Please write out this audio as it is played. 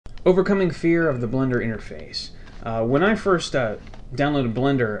Overcoming fear of the Blender interface. When I first downloaded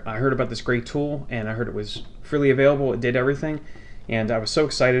Blender, I heard about this great tool, and I heard it was freely available. It did everything, and I was so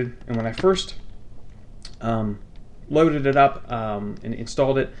excited. And when I first loaded it up and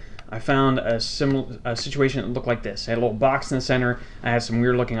installed it, I found a situation that looked like this. I had a little box in the center. I had some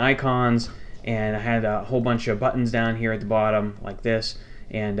weird-looking icons, and I had a whole bunch of buttons down here at the bottom, like this.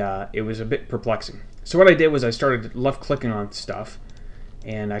 And it was a bit perplexing. So what I did was I started left-clicking on stuff,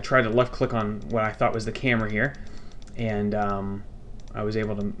 and I tried to left click on what I thought was the camera here, and I was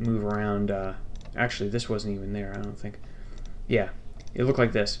able to move around. Actually, this wasn't even there, I don't think. Yeah, it looked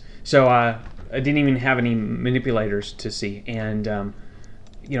like this. So I didn't even have any manipulators to see, and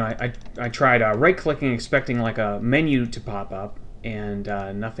you know, I tried right clicking, expecting like a menu to pop up, and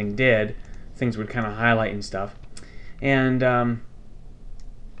nothing did. Things would kind of highlight and stuff, and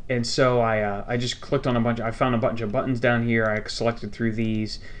so I just clicked on a bunch. I found a bunch of buttons down here. I selected through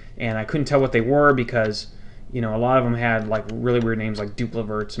these, and I couldn't tell what they were because, you know, a lot of them had like really weird names like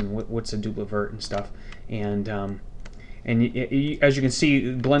dupliverts and what's a duplicert and stuff. And as you can see,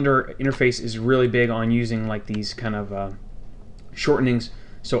 Blender interface is really big on using like these kind of shortenings.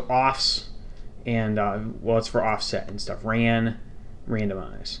 So offs and well, it's for offset and stuff.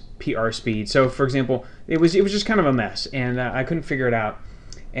 Randomize, PR speed. So for example, it was just kind of a mess, and I couldn't figure it out.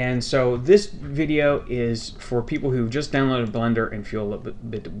 And so this video is for people who just downloaded Blender and feel a little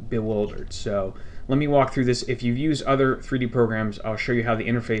bit bewildered. So let me walk through this. If you've used other 3D programs, I'll show you how the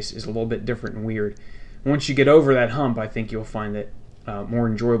interface is a little bit different and weird. Once you get over that hump, I think you'll find it more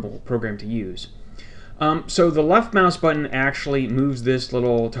enjoyable program to use. So the left mouse button actually moves this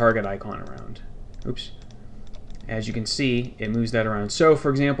little target icon around. Oops. As you can see, it moves that around. So for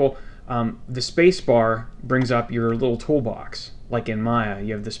example, the space bar brings up your little toolbox. Like in Maya,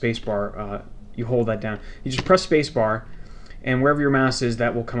 you have the space bar, you hold that down. You just press space bar, and wherever your mouse is,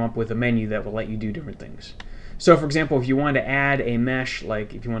 that will come up with a menu that will let you do different things. So for example, if you wanted to add a mesh,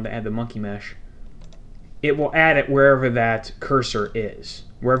 like if you wanted to add the monkey mesh, it will add it wherever that cursor is.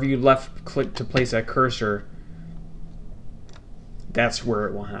 Wherever you left click to place that cursor, that's where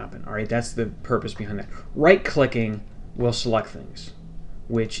it will happen. All right, that's the purpose behind that. Right clicking will select things,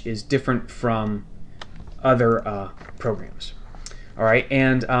 which is different from other programs. All right,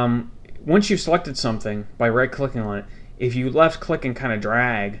 and once you've selected something by right-clicking on it, if you left-click and kind of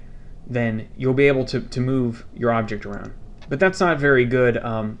drag, then you'll be able to move your object around. But that's not very good.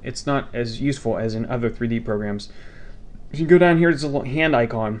 It's not as useful as in other 3D programs. If you go down here, there's a little hand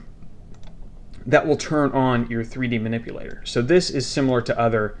icon that will turn on your 3D manipulator. So this is similar to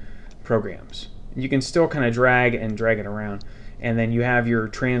other programs. You can still kind of drag it around, and then you have your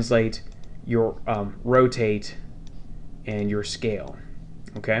translate, your rotate, and your scale.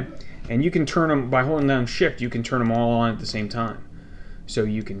 Okay, and you can turn them by holding down shift. You can turn them all on at the same time, so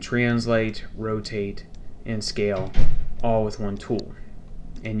you can translate, rotate, and scale all with one tool,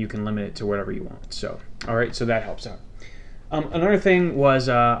 and you can limit it to whatever you want. So all right, so that helps out. Another thing was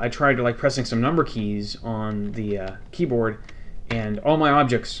I tried to like pressing some number keys on the keyboard, and all my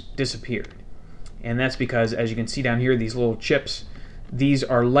objects disappeared. And that's because, as you can see down here, these little chips, these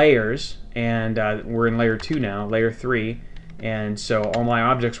are layers, and we're in layer 2 now, layer 3, and so all my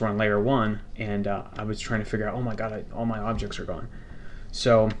objects were on layer 1, and I was trying to figure out, oh my god, all my objects are gone.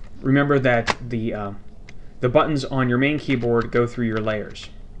 So remember that the buttons on your main keyboard go through your layers,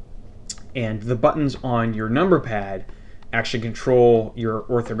 and the buttons on your number pad actually control your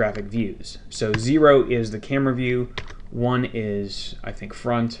orthographic views. So 0 is the camera view, 1 is, I think,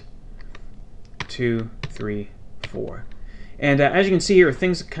 front, 2, 3, 4. And as you can see here,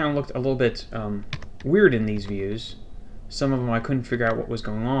 things kind of looked a little bit weird in these views. Some of them I couldn't figure out what was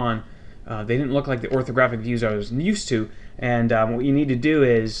going on. They didn't look like the orthographic views I was used to. And what you need to do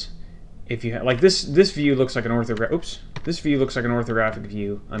is, if you like this view looks like an orthographic. Oops, this view looks like an orthographic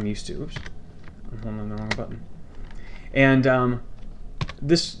view I'm used to. Oops, I'm holding the wrong button. And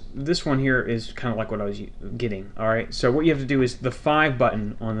this one here is kind of like what I was getting. All right, so what you have to do is the 5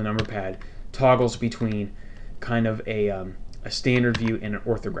 button on the number pad toggles between kind of a standard view and an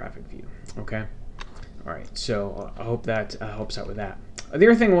orthographic view. Okay. All right. So I hope that helps out with that. The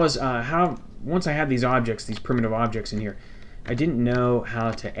other thing was how once I had these objects, these primitive objects in here, I didn't know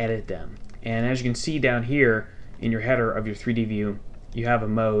how to edit them. And as you can see down here in your header of your 3D view, you have a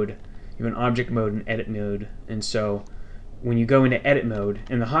mode. You have an object mode and edit mode. And so when you go into edit mode,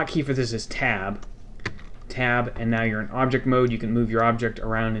 and the hotkey for this is tab, and now you're in object mode. You can move your object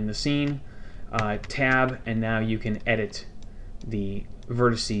around in the scene. Tab, and now you can edit the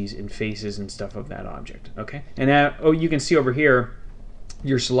vertices and faces and stuff of that object. Okay, and now you can see over here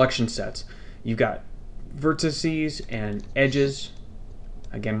your selection sets. You've got vertices and edges,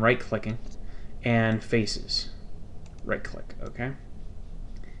 again right clicking, and faces, right click, okay?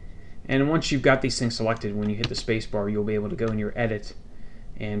 And once you've got these things selected, when you hit the space bar, you'll be able to go in your edit,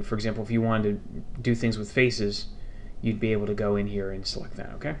 and for example, if you wanted to do things with faces, you'd be able to go in here and select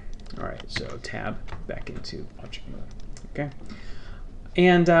that, okay? Alright, so tab back into object mode, okay?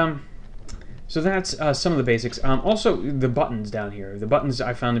 And so that's some of the basics. Also, the buttons down here. The buttons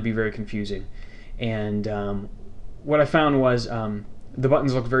I found to be very confusing, and what I found was the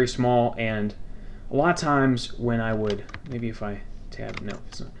buttons look very small, and a lot of times when I would, maybe if I tab, no,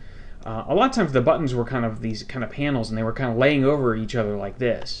 it's not. A lot of times the buttons were kind of these kind of panels, and they were kind of laying over each other like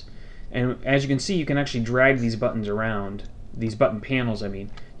this. And as you can see, you can actually drag these buttons around, these button panels, I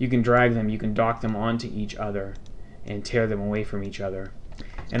mean. You can drag them, you can dock them onto each other and tear them away from each other.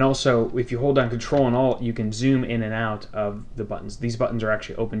 And also, if you hold down Control and Alt, you can zoom in and out of the buttons. These buttons are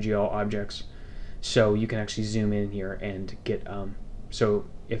actually OpenGL objects, so you can actually zoom in here and get, so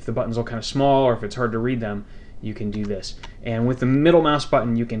if the buttons look kind of small or if it's hard to read them, you can do this. And with the middle mouse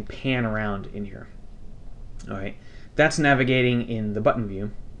button, you can pan around in here. Alright, that's navigating in the button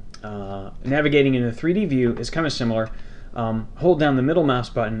view. Navigating in the 3D view is kind of similar. Hold down the middle mouse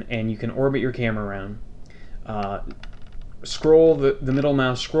button and you can orbit your camera around. Scroll the middle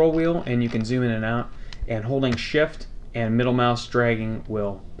mouse scroll wheel and you can zoom in and out, and holding shift and middle mouse dragging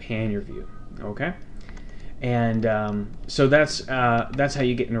will pan your view. Okay, and so that's how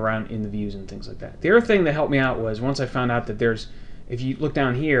you get around in the views and things like that. The other thing that helped me out was once I found out that there's, if you look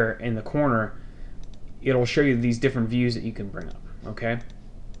down here in the corner, it'll show you these different views that you can bring up. Okay,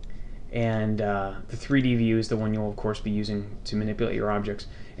 and the 3D view is the one you'll of course be using to manipulate your objects.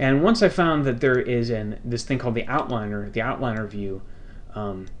 And once I found that there is this thing called the outliner view,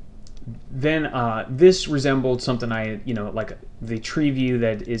 then this resembled something like the tree view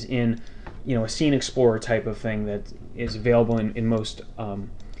that is in a Scene Explorer type of thing that is available in most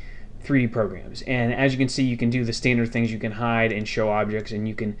 3D programs. And as you can see, you can do the standard things. You can hide and show objects, and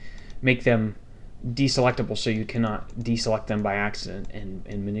you can make them deselectable so you cannot deselect them by accident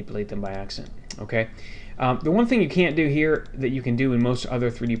and manipulate them by accident. Okay. The one thing you can't do here that you can do in most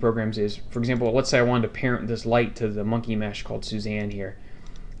other 3D programs is, for example, let's say I wanted to parent this light to the monkey mesh called Suzanne here.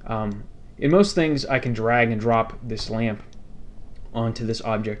 In most things, I can drag and drop this lamp onto this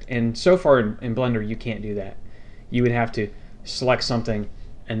object, and so far in Blender you can't do that. You would have to select something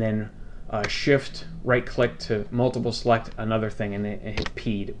and then shift right click to multiple select another thing and hit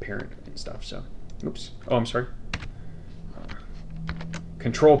P to parent and stuff. So oops, oh I'm sorry,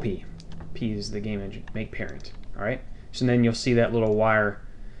 Control P. P is the game engine, make parent. Alright, so then you'll see that little wire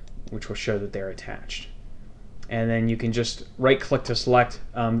which will show that they're attached, and then you can just right click to select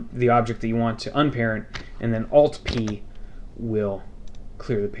the object that you want to unparent, and then Alt P will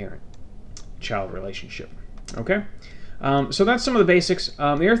clear the parent-child relationship. Okay, so that's some of the basics.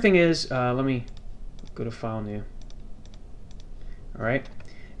 The other thing is, let me go to File, New. Alright,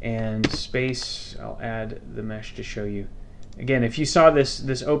 and space, I'll add the mesh to show you. Again, if you saw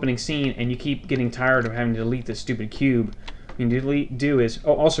this opening scene and you keep getting tired of having to delete this stupid cube, what you can do is,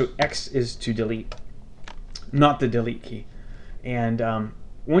 oh, also X is to delete, not the delete key. And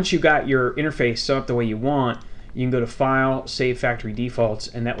once you've got your interface set up the way you want, you can go to File, Save Factory Defaults,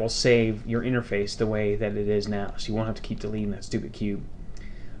 and that will save your interface the way that it is now. So you won't have to keep deleting that stupid cube.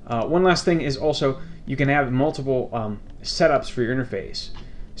 One last thing is also you can have multiple setups for your interface.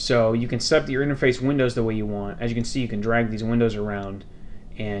 So you can set up your interface windows the way you want. As you can see, you can drag these windows around,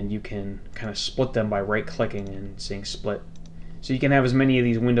 and you can kind of split them by right-clicking and saying split. So you can have as many of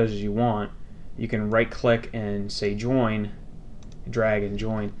these windows as you want. You can right-click and say join, drag and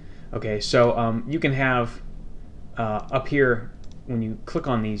join. Okay, so you can have up here, when you click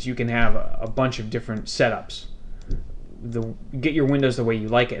on these, you can have a bunch of different setups. Get your windows the way you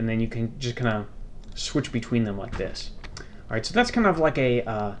like it, and then you can just kind of switch between them like this. Alright, so that's kind of like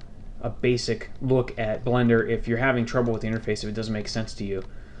a basic look at Blender if you're having trouble with the interface, if it doesn't make sense to you.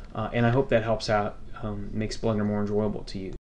 And I hope that helps out, makes Blender more enjoyable to use.